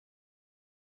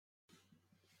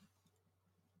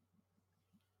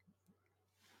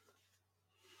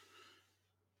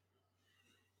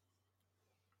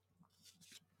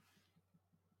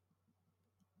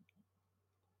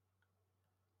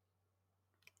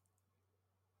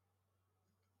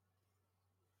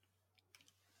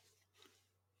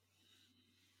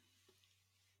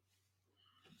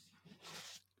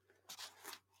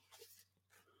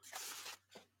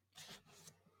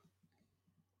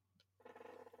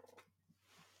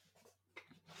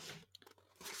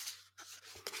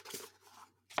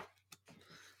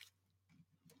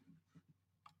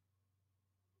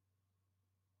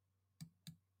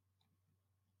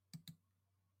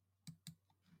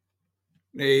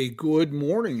A good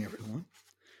morning, everyone.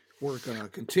 We're going to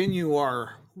continue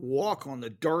our walk on the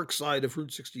dark side of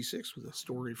Route 66 with a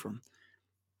story from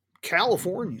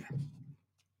California.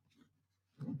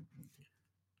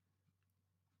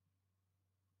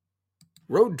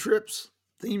 Road trips,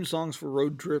 theme songs for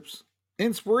road trips,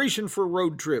 inspiration for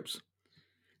road trips.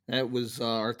 That was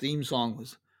our theme song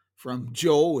was from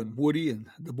Joe and Woody and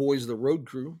the boys of the Road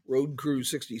Crew,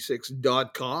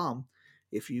 roadcrew66.com.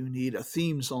 If you need a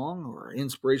theme song or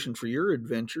inspiration for your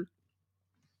adventure,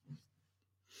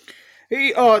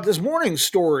 hey, this morning's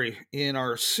story in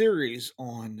our series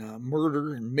on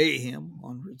murder and mayhem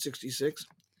on Route 66.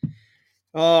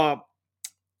 Uh,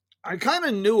 I kind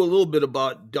of knew a little bit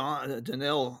about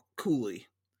Donnell Cooley,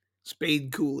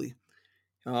 Spade Cooley.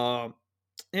 Uh,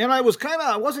 and I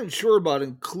wasn't sure about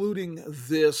including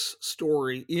this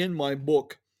story in my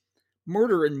book,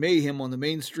 Murder and Mayhem on the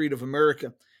Main Street of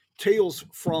America Tales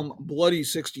from Bloody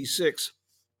 66.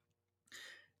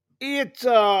 It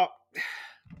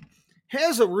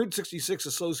has a Route 66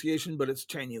 association, but it's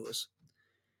tenuous.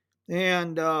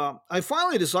 And I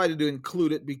finally decided to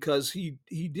include it because he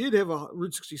did have a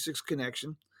Route 66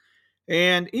 connection.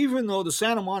 And even though the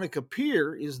Santa Monica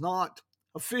Pier is not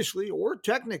officially or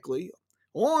technically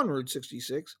on Route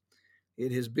 66,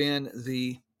 it has been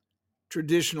the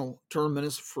traditional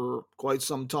terminus for quite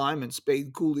some time. And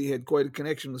Spade Cooley had quite a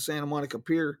connection with Santa Monica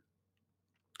Pier.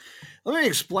 Let me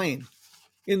explain.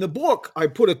 In the book, I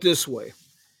put it this way.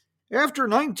 After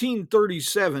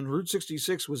 1937, Route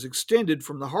 66 was extended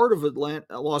from the heart of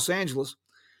Los Angeles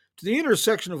to the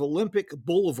intersection of Olympic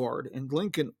Boulevard and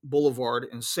Lincoln Boulevard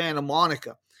in Santa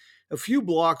Monica, a few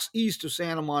blocks east of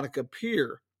Santa Monica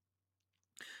Pier.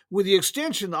 With the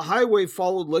extension, the highway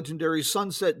followed legendary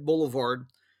Sunset Boulevard,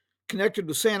 connected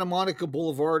with Santa Monica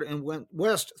Boulevard, and went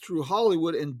west through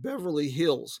Hollywood and Beverly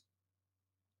Hills.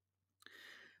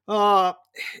 Uh,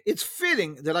 it's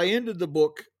fitting that I ended the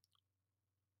book,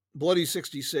 Bloody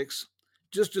 66,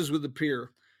 just as with the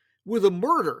pier, with a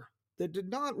murder that did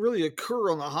not really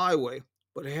occur on the highway,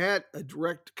 but had a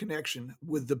direct connection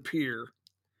with the pier.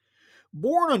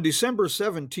 Born on December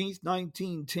 17th,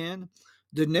 1910,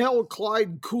 Donnell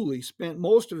Clyde Cooley spent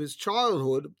most of his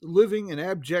childhood living in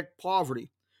abject poverty,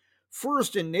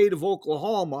 first in native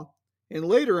Oklahoma and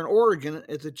later in Oregon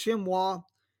at the Chimwa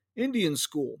Indian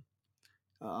School.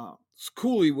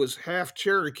 Cooley was half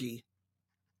Cherokee.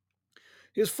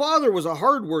 His father was a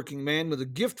hardworking man with a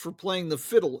gift for playing the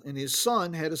fiddle, and his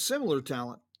son had a similar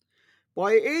talent.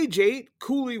 By age 8,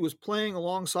 Cooley was playing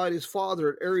alongside his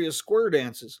father at area square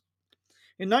dances.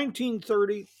 In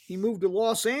 1930, he moved to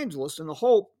Los Angeles in the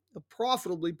hope of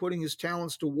profitably putting his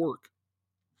talents to work.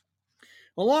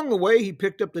 Along the way, he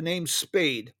picked up the name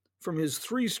Spade from his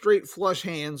three straight flush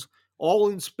hands, all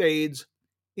in spades,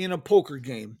 in a poker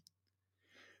game.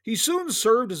 He soon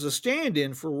served as a stand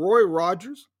in for Roy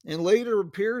Rogers and later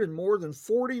appeared in more than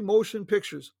 40 motion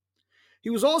pictures. He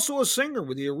was also a singer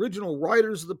with the original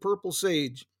Riders of the Purple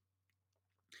Sage.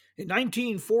 In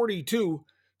 1942,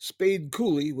 Spade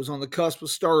Cooley was on the cusp of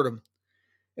stardom.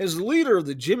 As the leader of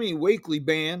the Jimmy Wakely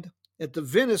Band at the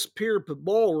Venice Pier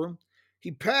Ballroom,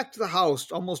 he packed the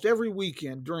house almost every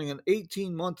weekend during an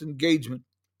 18-month engagement.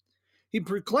 He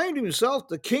proclaimed himself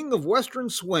the king of Western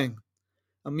swing,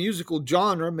 a musical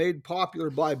genre made popular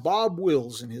by Bob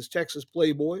Wills and his Texas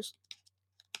Playboys.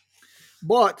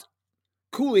 But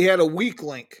Cooley had a weak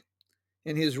link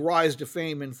in his rise to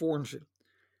fame and fortune.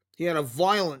 He had a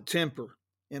violent temper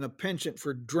and a penchant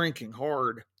for drinking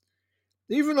hard.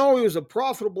 Even though he was a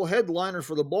profitable headliner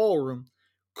for the ballroom,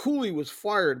 Cooley was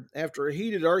fired after a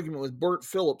heated argument with Burt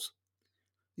Phillips,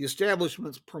 the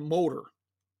establishment's promoter.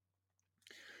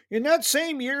 In that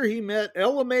same year, he met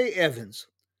Ella Mae Evans.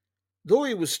 Though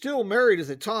he was still married at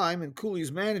the time and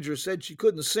Cooley's manager said she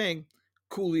couldn't sing,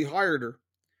 Cooley hired her.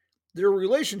 Their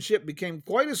relationship became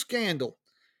quite a scandal,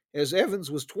 as Evans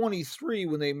was 23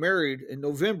 when they married in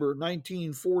November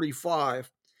 1945,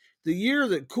 the year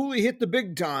that Cooley hit the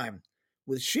big time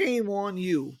with Shame on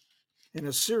You and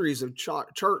a series of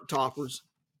chart toppers.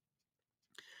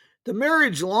 The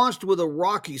marriage launched with a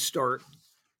rocky start.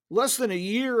 Less than a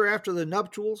year after the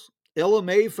nuptials, Ella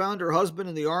Mae found her husband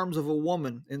in the arms of a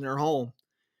woman in their home.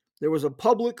 There was a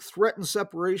public threatened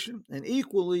separation, an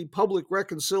equally public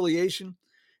reconciliation,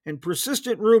 and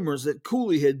persistent rumors that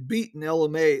Cooley had beaten Ella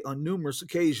Mae on numerous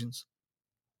occasions.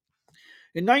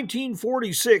 In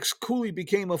 1946, Cooley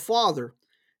became a father,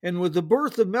 and with the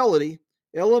birth of Melody,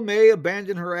 Ella Mae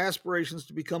abandoned her aspirations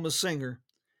to become a singer.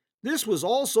 This was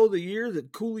also the year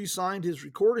that Cooley signed his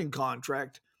recording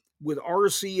contract with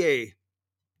RCA.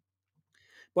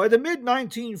 By the mid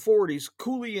 1940s,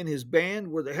 Cooley and his band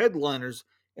were the headliners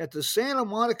at the Santa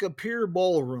Monica Pier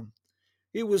Ballroom.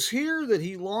 It was here that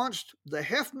he launched the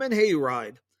Heffman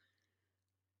Hayride,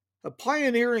 a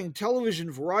pioneering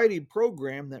television variety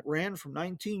program that ran from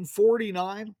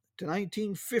 1949 to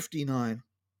 1959.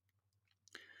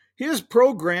 His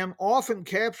program often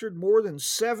captured more than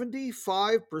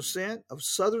 75% of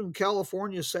Southern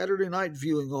California's Saturday night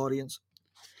viewing audience.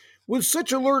 With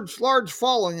such a large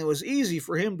following, it was easy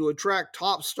for him to attract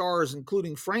top stars,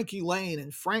 including Frankie Lane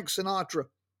and Frank Sinatra.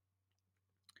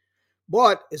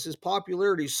 But as his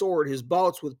popularity soared, his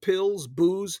bouts with pills,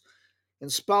 booze,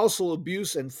 and spousal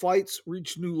abuse and fights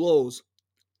reached new lows.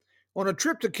 On a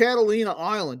trip to Catalina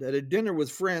Island at a dinner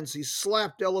with friends, he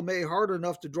slapped Ella May hard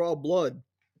enough to draw blood.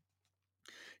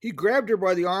 He grabbed her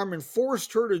by the arm and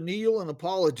forced her to kneel and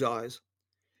apologize.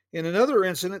 In another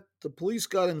incident, the police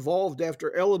got involved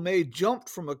after Ella May jumped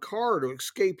from a car to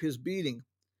escape his beating.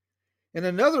 In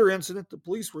another incident, the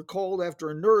police were called after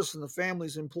a nurse in the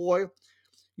family's employ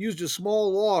used a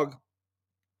small log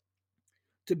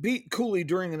to beat Cooley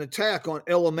during an attack on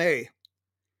Ella May.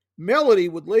 Melody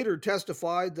would later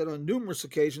testify that on numerous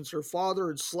occasions her father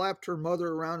had slapped her mother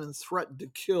around and threatened to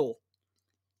kill.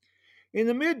 In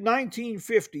the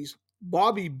mid-1950s,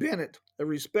 Bobby Bennett, a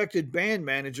respected band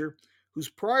manager whose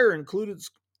prior included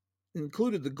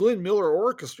the Glenn Miller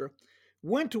Orchestra,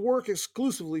 went to work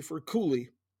exclusively for Cooley.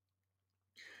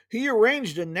 He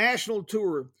arranged a national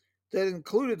tour that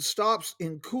included stops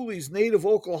in Cooley's native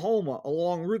Oklahoma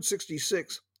along Route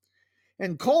 66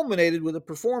 and culminated with a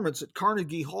performance at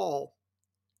Carnegie Hall.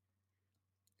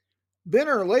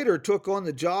 Benner later took on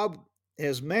the job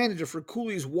as manager for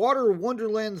Cooley's Water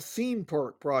Wonderland theme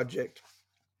park project.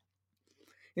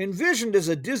 Envisioned as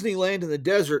a Disneyland in the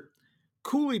desert,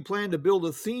 Cooley planned to build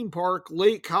a theme park,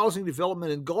 lake, housing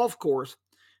development, and golf course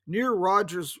near Roy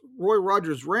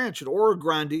Rogers Ranch at Oro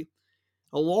Grande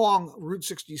along Route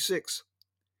 66.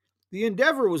 The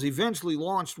endeavor was eventually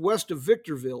launched west of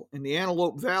Victorville in the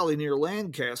Antelope Valley near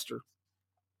Lancaster.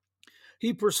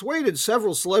 He persuaded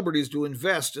several celebrities to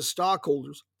invest as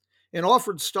stockholders and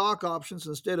offered stock options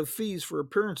instead of fees for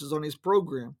appearances on his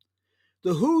program.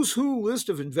 The who's who list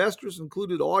of investors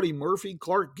included Audie Murphy,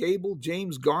 Clark Gable,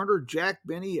 James Garner, Jack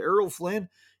Benny, Errol Flynn,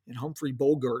 and Humphrey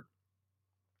Bogart.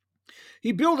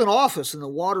 He built an office in the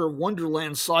Water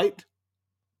Wonderland site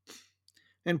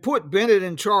and put Bennett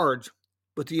in charge,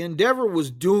 but the endeavor was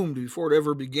doomed before it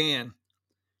ever began.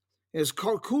 As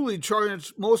Cooley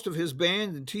charged most of his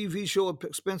band and TV show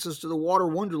expenses to the Water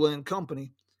Wonderland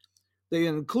Company, they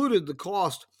included the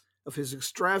cost of his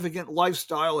extravagant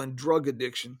lifestyle and drug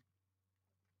addiction.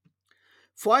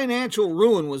 Financial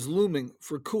ruin was looming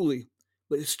for Cooley,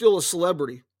 but he's still a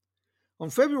celebrity. On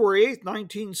February 8,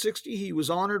 1960, he was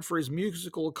honored for his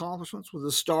musical accomplishments with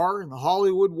a star in the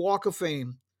Hollywood Walk of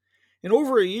Fame. And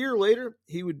over a year later,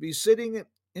 he would be sitting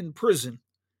in prison,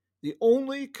 the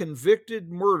only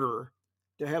convicted murderer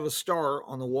to have a star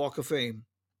on the Walk of Fame.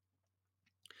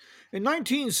 In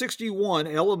 1961,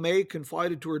 Ella May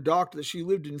confided to her doctor that she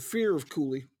lived in fear of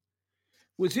Cooley.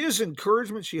 With his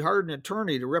encouragement, she hired an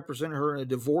attorney to represent her in a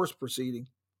divorce proceeding.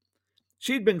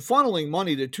 She'd been funneling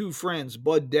money to two friends,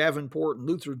 Bud Davenport and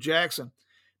Luther Jackson,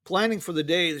 planning for the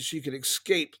day that she could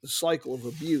escape the cycle of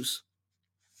abuse.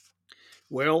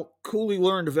 Well, Cooley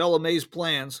learned of Ella May's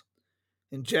plans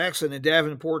and Jackson and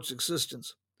Davenport's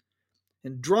existence.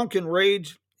 In drunken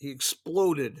rage, he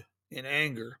exploded in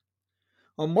anger.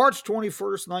 On March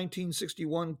 21st,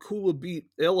 1961, Cooley beat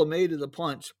Ella May to the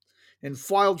punch and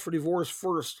filed for divorce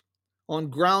first on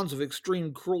grounds of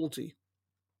extreme cruelty.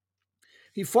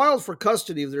 He filed for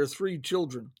custody of their three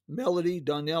children, Melody,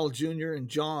 Donnell Jr., and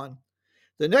John.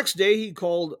 The next day, he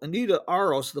called Anita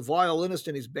Aros, the violinist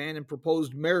in his band, and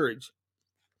proposed marriage.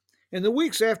 In the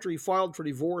weeks after he filed for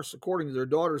divorce, according to their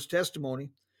daughter's testimony,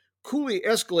 Cooley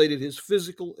escalated his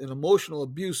physical and emotional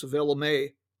abuse of Ella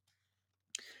May.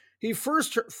 He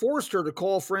first forced her to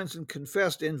call friends and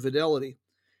confess to infidelity,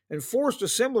 and forced a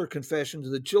similar confession to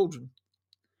the children.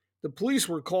 The police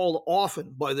were called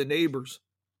often by the neighbors.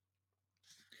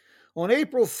 On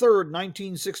April 3rd,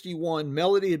 1961,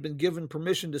 Melody had been given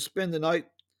permission to spend the night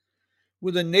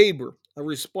with a neighbor, a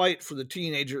respite for the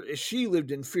teenager, as she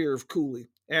lived in fear of Cooley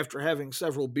after having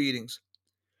several beatings.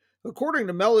 According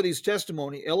to Melody's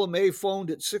testimony, Ella May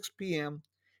phoned at 6 p.m.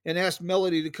 and asked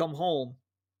Melody to come home.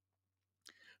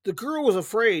 The girl was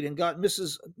afraid and got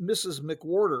Mrs.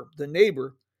 McWhorter, the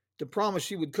neighbor, to promise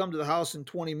she would come to the house in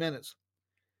 20 minutes.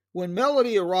 When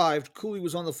Melody arrived, Cooley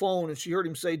was on the phone and she heard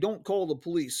him say, "Don't call the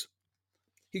police."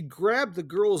 He grabbed the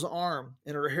girl's arm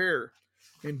and her hair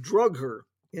and drug her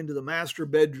into the master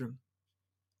bedroom.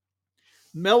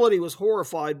 Melody was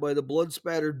horrified by the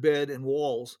blood-spattered bed and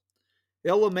walls.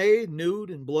 Ella May, nude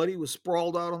and bloody, was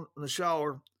sprawled out on the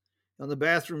shower on the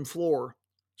bathroom floor.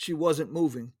 She wasn't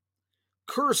moving.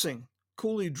 Cursing,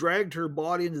 Cooley dragged her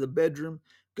body into the bedroom,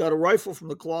 got a rifle from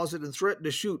the closet, and threatened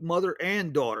to shoot mother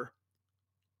and daughter.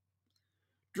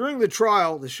 During the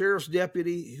trial, the sheriff's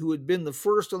deputy, who had been the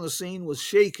first on the scene, was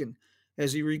shaken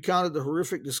as he recounted the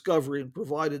horrific discovery and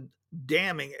provided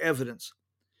damning evidence.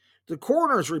 The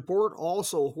coroner's report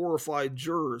also horrified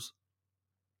jurors.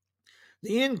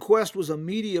 The inquest was a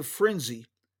media frenzy,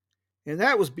 and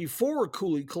that was before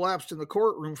Cooley collapsed in the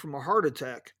courtroom from a heart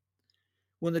attack.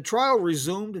 When the trial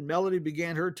resumed and Melody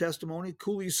began her testimony,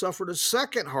 Cooley suffered a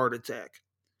second heart attack.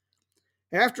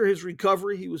 After his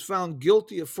recovery, he was found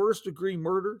guilty of first-degree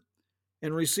murder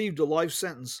and received a life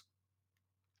sentence.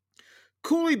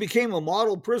 Cooley became a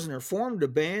model prisoner, formed a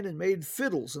band, and made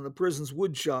fiddles in the prison's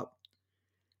woodshop.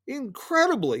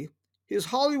 Incredibly, his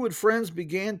Hollywood friends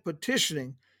began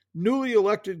petitioning newly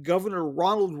elected Governor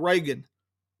Ronald Reagan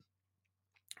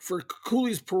for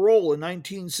Cooley's parole in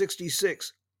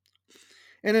 1966.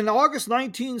 And in August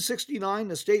 1969,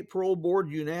 the state parole board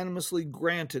unanimously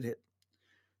granted it.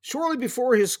 Shortly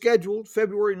before his scheduled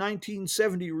February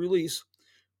 1970 release,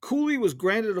 Cooley was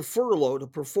granted a furlough to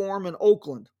perform in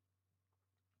Oakland.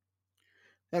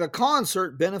 At a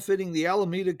concert benefiting the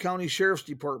Alameda County Sheriff's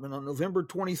Department on November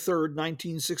 23,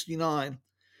 1969,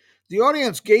 the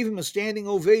audience gave him a standing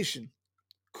ovation.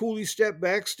 Cooley stepped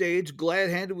backstage,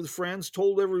 glad-handed with friends,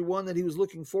 told everyone that he was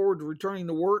looking forward to returning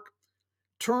to work,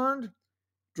 turned,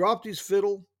 dropped his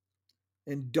fiddle,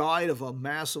 and died of a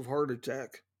massive heart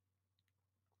attack.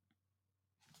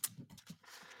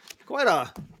 Quite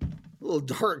a little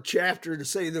dark chapter, to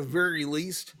say the very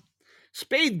least.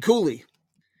 Spade Cooley.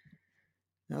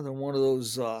 Another one of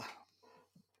those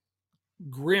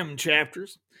grim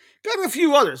chapters. Got a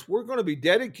few others. We're going to be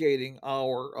dedicating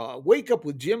our Wake Up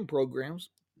with Jim programs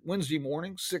Wednesday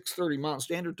morning, 6:30 Mountain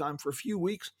Standard Time, for a few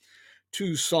weeks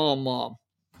to some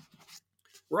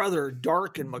rather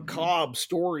dark and macabre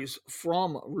stories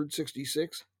from Route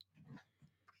 66.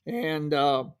 And,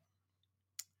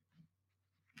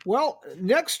 well,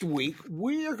 next week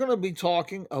we are going to be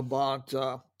talking about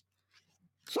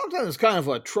sometimes kind of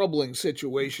a troubling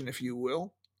situation, if you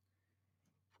will.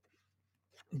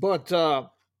 But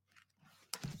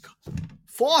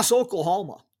Foss,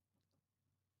 Oklahoma,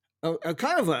 a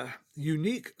kind of a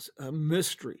unique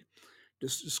mystery.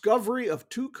 This discovery of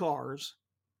two cars,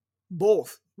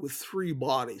 both with three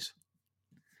bodies.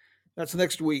 That's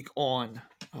next week on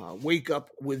Wake Up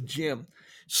with Jim.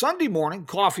 Sunday morning,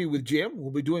 Coffee with Jim.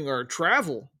 We'll be doing our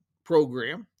travel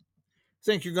program. I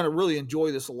think you're going to really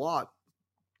enjoy this a lot.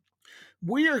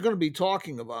 We are going to be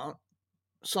talking about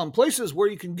some places where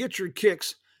you can get your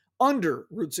kicks under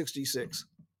Route 66,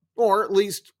 or at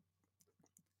least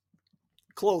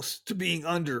close to being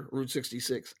under Route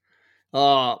 66.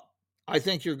 I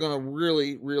think you're going to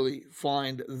really, really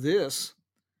find this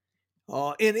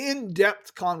an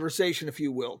in-depth conversation, if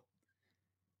you will.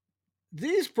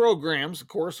 These programs, of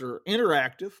course, are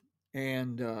interactive,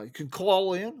 and you can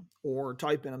call in or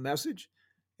type in a message,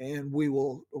 and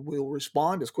we'll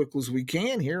respond as quickly as we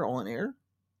can here on air.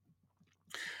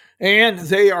 And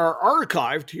they are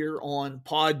archived here on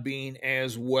Podbean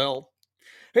as well.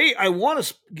 Hey, I want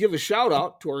to give a shout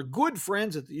out to our good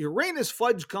friends at the Uranus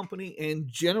Fudge Company and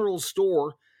General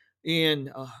Store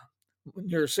in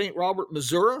near St. Robert,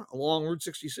 Missouri, along Route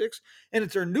 66, and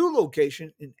it's their new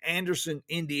location in Anderson,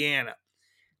 Indiana.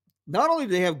 Not only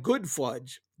do they have good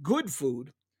fudge, good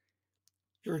food,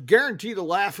 you're guaranteed a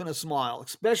laugh and a smile,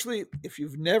 especially if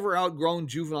you've never outgrown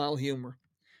juvenile humor.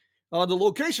 The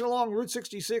location along Route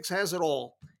 66 has it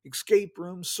all: escape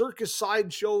rooms, circus,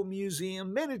 sideshow,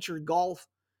 museum, miniature golf,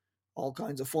 all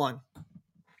kinds of fun.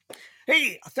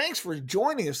 Hey, thanks for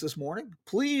joining us this morning.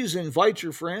 Please invite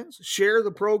your friends, share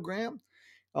the program,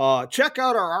 check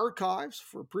out our archives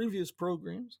for previous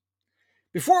programs.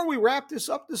 Before we wrap this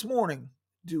up this morning,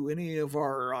 do any of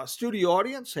our studio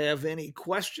audience have any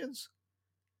questions?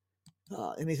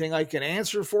 Anything I can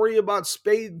answer for you about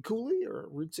Spade Cooley or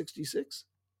Route 66?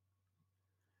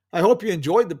 I hope you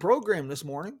enjoyed the program this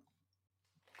morning.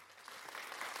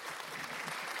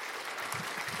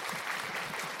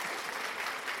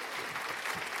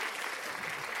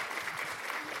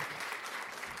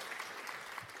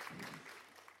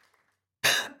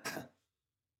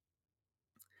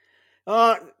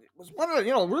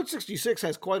 Route 66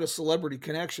 has quite a celebrity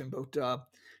connection, but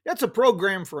that's a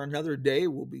program for another day.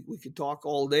 We could talk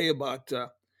all day about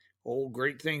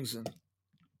great things, and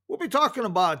we'll be talking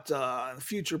about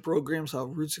future programs how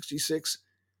Route 66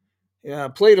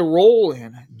 played a role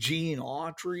in Gene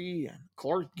Autry and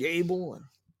Clark Gable and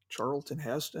Charlton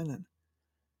Heston, and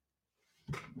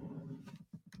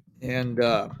And,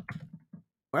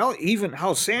 well, even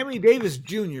how Sammy Davis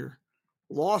Jr.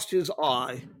 lost his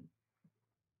eye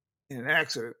in an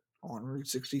accident on Route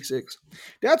 66.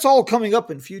 That's all coming up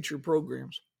in future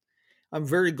programs. I'm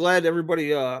very glad everybody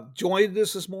joined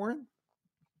this morning.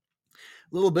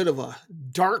 A little bit of a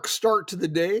dark start to the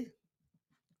day,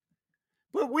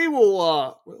 but we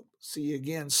will we'll see you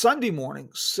again Sunday morning,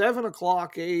 7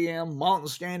 o'clock a.m. Mountain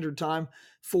Standard Time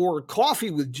for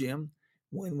Coffee with Jim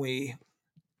when we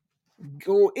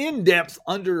go in depth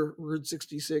under Route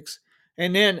 66.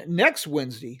 And then next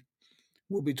Wednesday,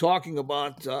 we'll be talking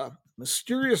about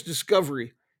mysterious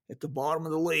discovery at the bottom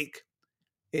of the lake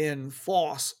in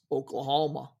Foss,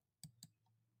 Oklahoma.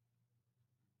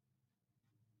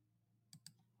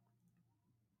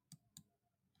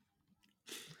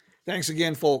 Thanks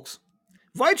again, folks.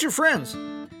 Invite your friends.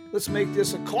 Let's make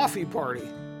this a coffee party.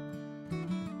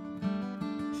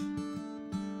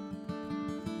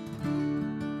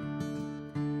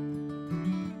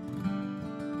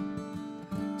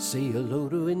 Say hello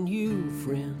to a new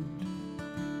friend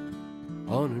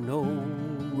on an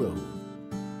old road.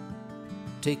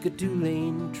 Take a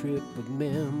 2-lane trip of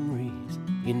memories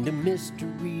into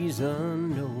mysteries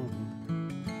unknown.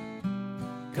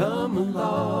 Come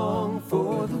along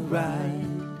for the ride.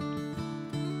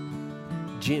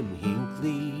 Jim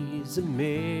Hinckley's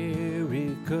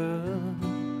America.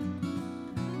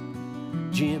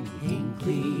 Jim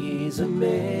Hinckley's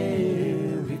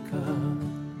America.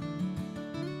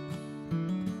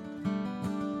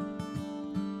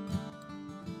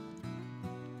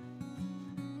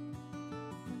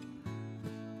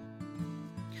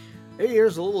 Hey,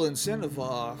 here's a little incentive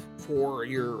for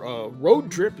your road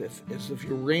trip. If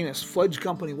your Uranus Fudge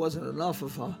Company wasn't enough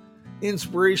of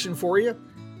inspiration for you,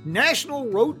 National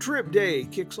Road Trip Day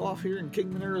kicks off here in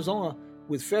Kingman, Arizona,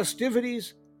 with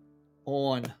festivities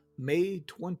on May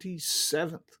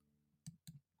 27th.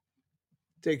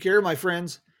 Take care, my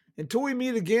friends. Until we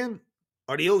meet again,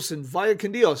 adios and vaya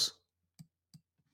con Dios.